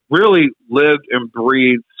really lived and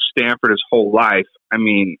breathed Stanford his whole life, I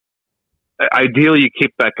mean, ideally you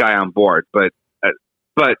keep that guy on board, but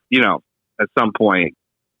at some point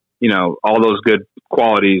all those good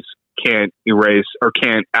qualities can't erase or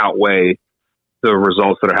can't outweigh the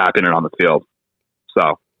results that are happening on the field.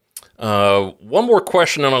 So, one more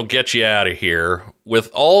question and I'll get you out of here. With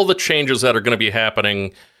all the changes that are going to be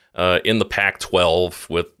happening in the Pac-12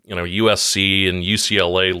 with, USC and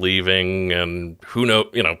UCLA leaving, and who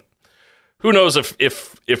knows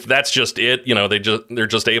if that's just it, they're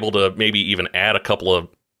just able to maybe even add a couple of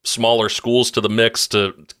smaller schools to the mix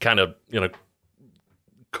to kind of,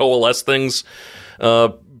 coalesce things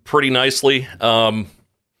pretty nicely.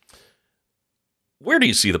 Where do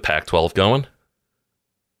you see the Pac-12 going?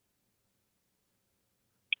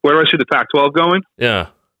 Where do I see the Pac-12 going? Yeah.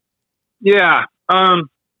 Yeah.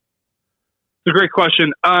 It's a great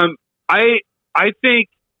question. I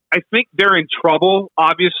think they're in trouble,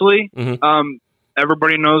 obviously. Mm-hmm.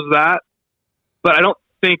 Everybody knows that. But I don't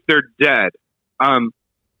think they're dead.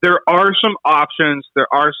 There are some options. There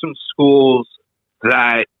are some schools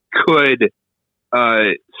that could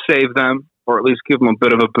save them, or at least give them a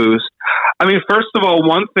bit of a boost. I mean, first of all,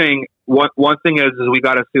 one thing is we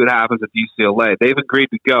got to see what happens at UCLA. They've agreed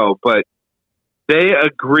to go, but they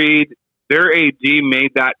agreed. Their AD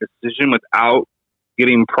made that decision without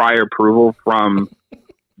getting prior approval from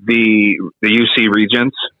the UC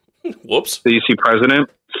regents. Whoops. The UC president.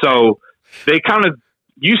 So they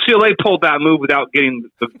UCLA pulled that move without getting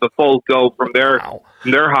the full go from their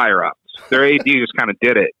higher ups. Their AD just kind of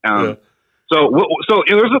did it. Yeah. So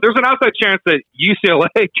there's an outside chance that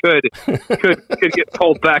UCLA could get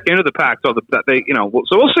pulled back into the Pac. So that they, so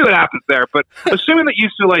we'll see what happens there. But assuming that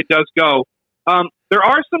UCLA does go, there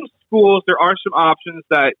are some schools, there are some options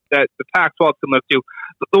that the Pac-12 can look to.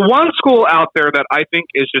 The one school out there that I think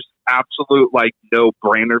is just absolute no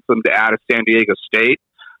brainer for them to add is San Diego State.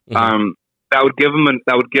 Mm-hmm. That would give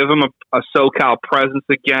them a SoCal presence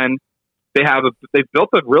again. They've built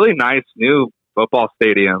a really nice new football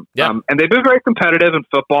stadium. Yeah. And they've been very competitive in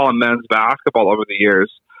football and men's basketball over the years.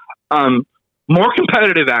 More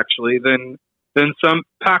competitive actually than some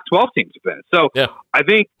Pac-12 teams have been. So yeah. I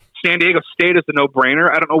think San Diego State is a no-brainer.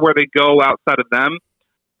 I don't know where they go outside of them.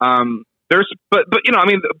 They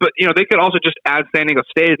could also just add San Diego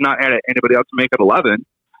State and not add anybody else to make it 11.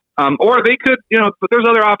 Or they could, but there's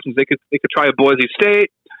other options. They could try a Boise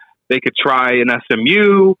State. They could try an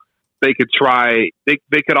SMU. They could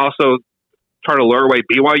also try to lure away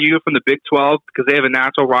BYU from the Big 12 because they have a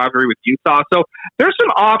natural rivalry with Utah. So there's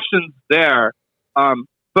some options there.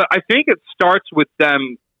 But I think it starts with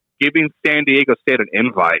them giving San Diego State an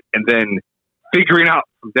invite and then figuring out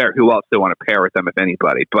from there who else they want to pair with them, if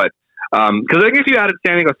anybody. But because I think if you added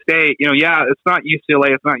San Diego State, it's not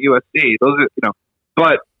UCLA, it's not USC. Those are,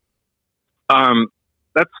 but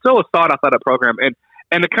that's still a thought athletic program.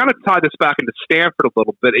 And to kind of tie this back into Stanford a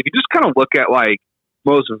little bit, if you just kind of look at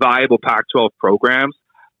most valuable Pac-12 programs,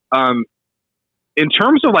 in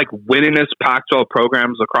terms of winningest Pac-12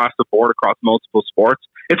 programs across the board, across multiple sports,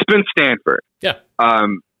 it's been Stanford. Yeah.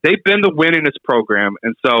 They've been the winningest program.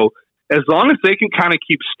 And so as long as they can kind of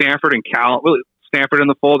keep Stanford and Cal, really Stanford in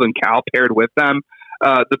the fold and Cal paired with them,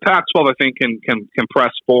 the Pac-12, I think, can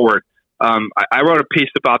press forward. I wrote a piece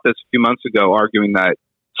about this a few months ago arguing that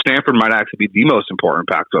Stanford might actually be the most important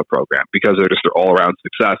Pac-12 program because of just their all-around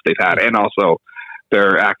success they've had and also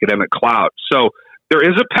their academic clout. So there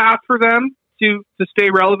is a path for them to stay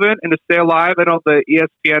relevant and to stay alive. I know the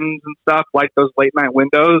ESPNs and stuff like those late-night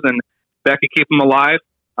windows, and that could keep them alive.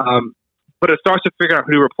 But it starts to figure out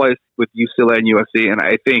who to replace with UCLA and USC, and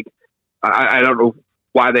I think I don't know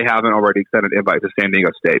why they haven't already extended an invite to San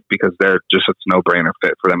Diego State because they're just a no-brainer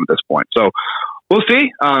fit for them at this point. So we'll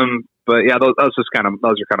see. But yeah, those are kind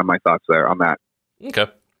of my thoughts there on that. Okay.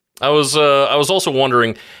 I was also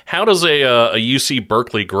wondering, how does a UC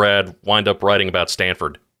Berkeley grad wind up writing about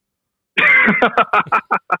Stanford?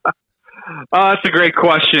 That's a great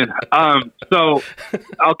question. So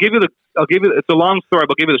I'll give you it's a long story,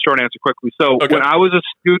 but I'll give you the short answer quickly. So when I was a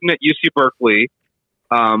student at UC Berkeley,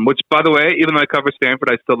 which by the way, even though I cover Stanford,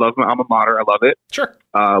 I still love my alma mater. I love it. Sure.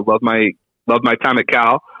 Love my time at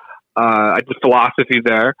Cal. I did philosophy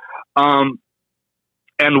there.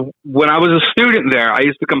 And when I was a student there, I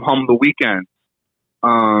used to come home the weekends.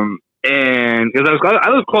 And because I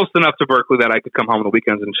was close enough to Berkeley that I could come home on the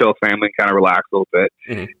weekends and chill with family and kind of relax a little bit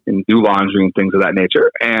and do laundry and things of that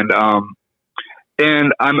nature. And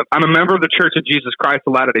I'm a member of the Church of Jesus Christ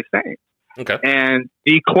of Latter-day Saints. Okay. And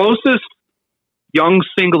the closest young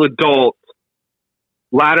single adult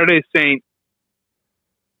Latter-day Saint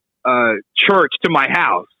church to my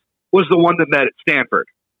house was the one that met at Stanford.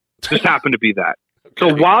 Just happened to be that. Okay.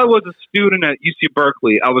 So while I was a student at UC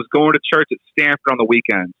Berkeley, I was going to church at Stanford on the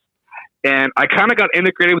weekends. And I kind of got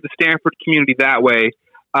integrated with the Stanford community that way.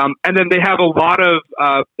 And then they have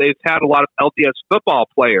they've had a lot of LDS football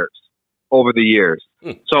players over the years.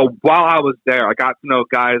 So while I was there, I got to know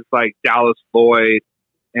guys like Dallas Lloyd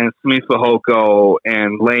and Smith Fehoko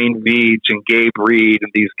and Lane Veach and Gabe Reed and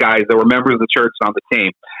these guys that were members of the church on the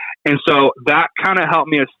team. And so that kind of helped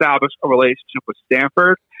me establish a relationship with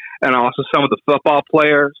Stanford and also some of the football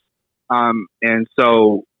players. And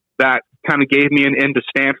so that kind of gave me an in to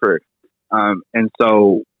Stanford. And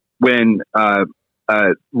so when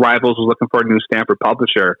Rivals was looking for a new Stanford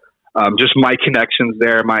publisher, just my connections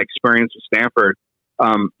there, my experience with Stanford,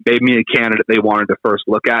 made me a candidate they wanted to first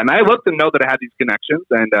look at. And I looked and know that I had these connections.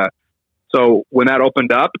 And so when that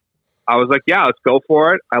opened up, I was like, yeah, let's go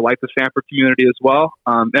for it. I like the Stanford community as well.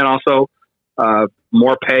 And also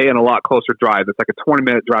more pay and a lot closer drive. It's like a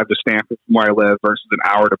 20-minute drive to Stanford from where I live versus an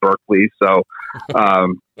hour to Berkeley. So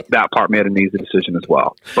that part made an easy decision as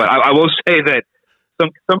well. But I will say that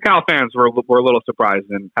some Cal fans were a little surprised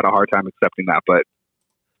and had a hard time accepting that. But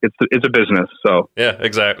it's a business, so yeah,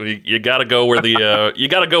 exactly. You got to go where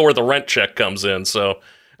the rent check comes in. So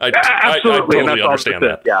absolutely, I totally understand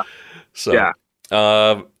that. Yeah. So yeah.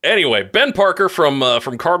 Anyway, Ben Parker from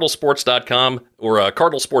CardinalSports.com or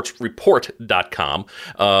CardinalSportsReport.com.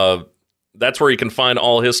 That's where you can find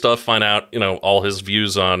all his stuff. Find out all his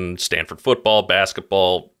views on Stanford football,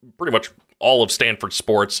 basketball, pretty much all of Stanford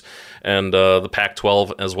sports, and the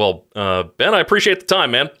Pac-12 as well. Ben, I appreciate the time,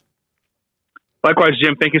 man. Likewise,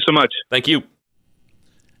 Jim. Thank you so much. Thank you.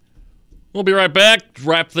 We'll be right back.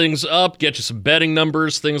 Wrap things up. Get you some betting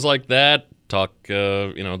numbers, things like that. Talk,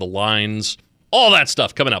 the lines, all that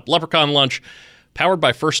stuff coming up. Leprechaun Lunch, powered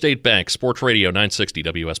by First State Bank. Sports Radio 960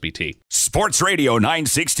 WSBT. Sports Radio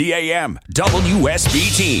 960 AM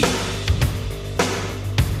WSBT.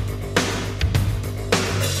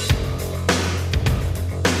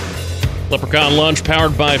 Leprechaun Lunch,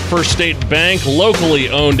 powered by First State Bank, locally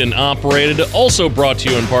owned and operated. Also brought to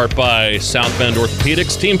you in part by South Bend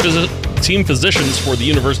Orthopedics, team physicians for the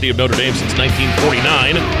University of Notre Dame since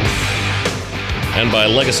 1949. And by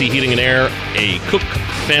Legacy Heating and Air, a Cook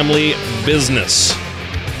family business.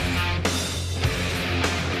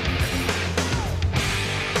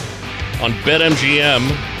 On BetMGM,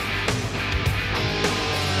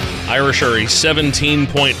 Irish are a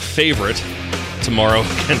 17-point favorite tomorrow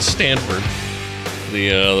against Stanford.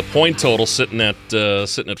 The point total sitting at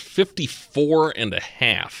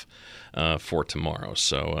 54.5 for tomorrow.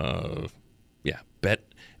 So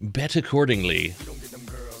bet accordingly.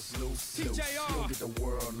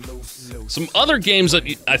 Some other games that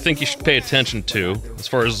I think you should pay attention to as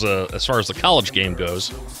far as the college game goes.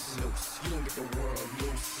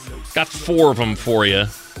 Got 4 of them for you.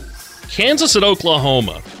 Kansas at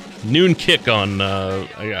Oklahoma. Noon kick on,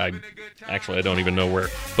 actually, I don't even know where,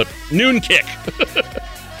 but noon kick.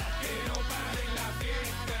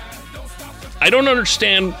 I don't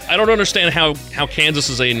understand how Kansas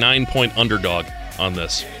is a 9-point underdog on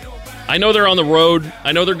this. I know they're on the road.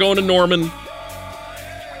 I know they're going to Norman.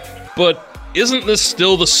 But isn't this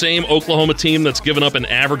still the same Oklahoma team that's given up an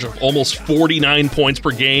average of almost 49 points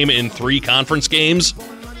per game in 3 conference games?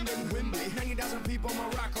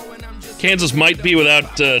 Kansas might be without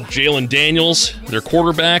Jalen Daniels, their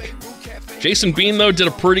quarterback. Jason Bean, though, did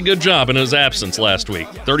a pretty good job in his absence last week.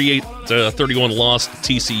 38-31 loss to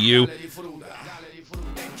TCU.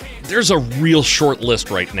 There's a real short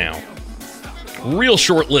list right now. Real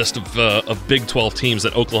short list of Big 12 teams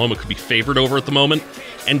that Oklahoma could be favored over at the moment,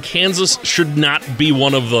 and Kansas should not be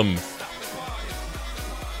one of them.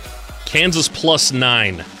 Kansas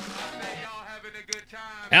 +9.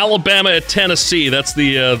 Alabama at Tennessee. That's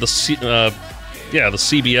the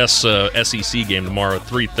CBS SEC game tomorrow at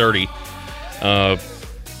 3:30.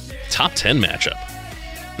 Top 10 matchup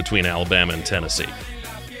between Alabama and Tennessee.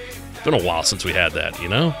 Been a while since we had that,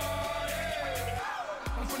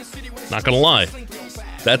 Not gonna lie,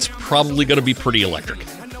 that's probably gonna be pretty electric.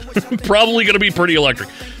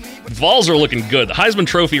 Vols are looking good. The Heisman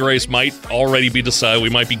Trophy race might already be decided. We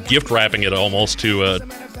might be gift wrapping it almost to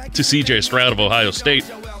C.J. Stroud of Ohio State.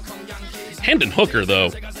 Hendon Hooker, though,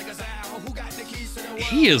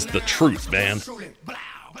 he is the truth, man.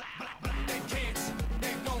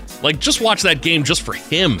 Like, just watch that game just for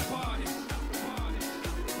him.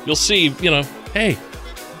 You'll see, hey,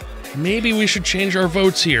 maybe we should change our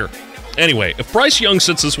votes here. Anyway, if Bryce Young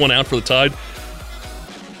sits this one out for the Tide,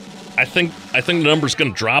 I think the number's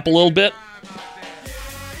going to drop a little bit.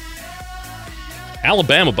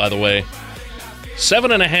 Alabama, by the way,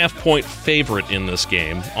 7.5-point favorite in this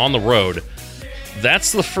game on the road.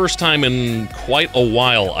 That's the first time in quite a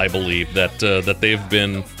while, I believe, that they've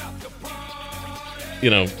been,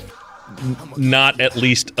 not at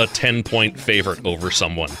least a 10-point favorite over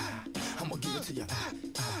someone.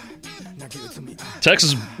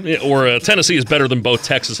 Tennessee is better than both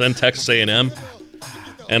Texas and Texas A&M.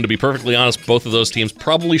 And to be perfectly honest, both of those teams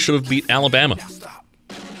probably should have beat Alabama.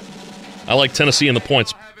 I like Tennessee in the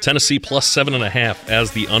points. Tennessee plus 7.5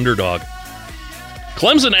 as the underdog.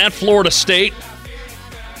 Clemson at Florida State.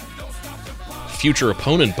 Future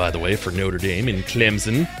opponent, by the way, for Notre Dame in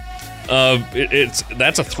Clemson.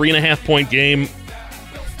 That's a 3.5-point game.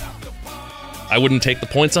 I wouldn't take the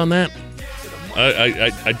points on that.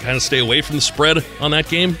 I'd kind of stay away from the spread on that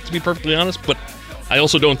game, to be perfectly honest. But I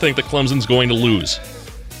also don't think that Clemson's going to lose.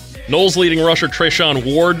 Noles leading rusher Treshaun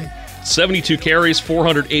Ward, 72 carries,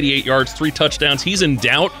 488 yards, 3 touchdowns. He's in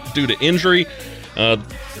doubt due to injury.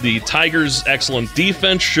 The Tigers' excellent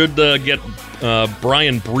defense should get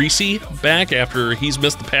Brian Breesy back after he's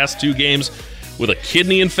missed the past 2 games with a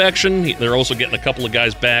kidney infection. They're also getting a couple of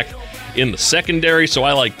guys back in the secondary, so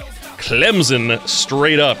I like Clemson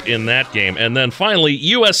straight up in that game. And then finally,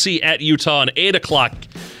 USC at Utah, an 8 o'clock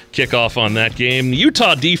kickoff on that game. The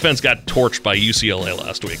Utah defense got torched by UCLA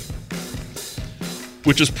last week,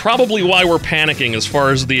 which is probably why we're panicking as far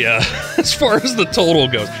as the total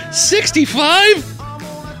goes. 65?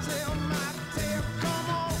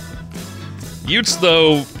 Utes,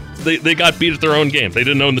 though, they got beat at their own game. They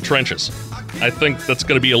didn't own the trenches. I think that's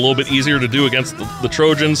going to be a little bit easier to do against the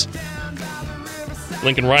Trojans.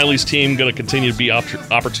 Lincoln Riley's team going to continue to be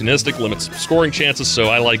opportunistic, limits scoring chances, so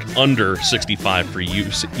I like under 65 for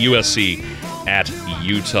USC at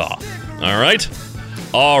Utah.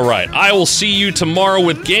 All right. I will see you tomorrow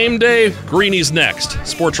with Game Day. Greenie's next.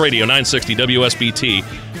 Sports Radio 960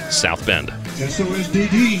 WSBT, South Bend.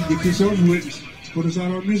 SOSDD, get this over with. Put us out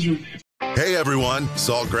of our misery. Hey everyone,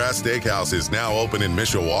 Saltgrass Steakhouse is now open in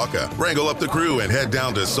Mishawaka. Wrangle up the crew and head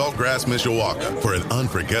down to Saltgrass Mishawaka for an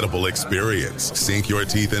unforgettable experience. Sink your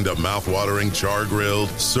teeth into mouth-watering char-grilled,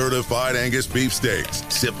 certified Angus beef steaks.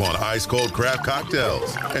 Sip on ice-cold craft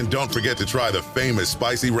cocktails. And don't forget to try the famous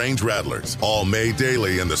spicy range rattlers, all made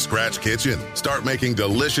daily in the Scratch Kitchen. Start making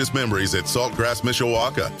delicious memories at Saltgrass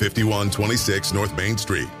Mishawaka, 5126 North Main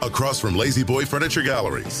Street, across from Lazy Boy Furniture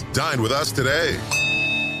Galleries. Dine with us today.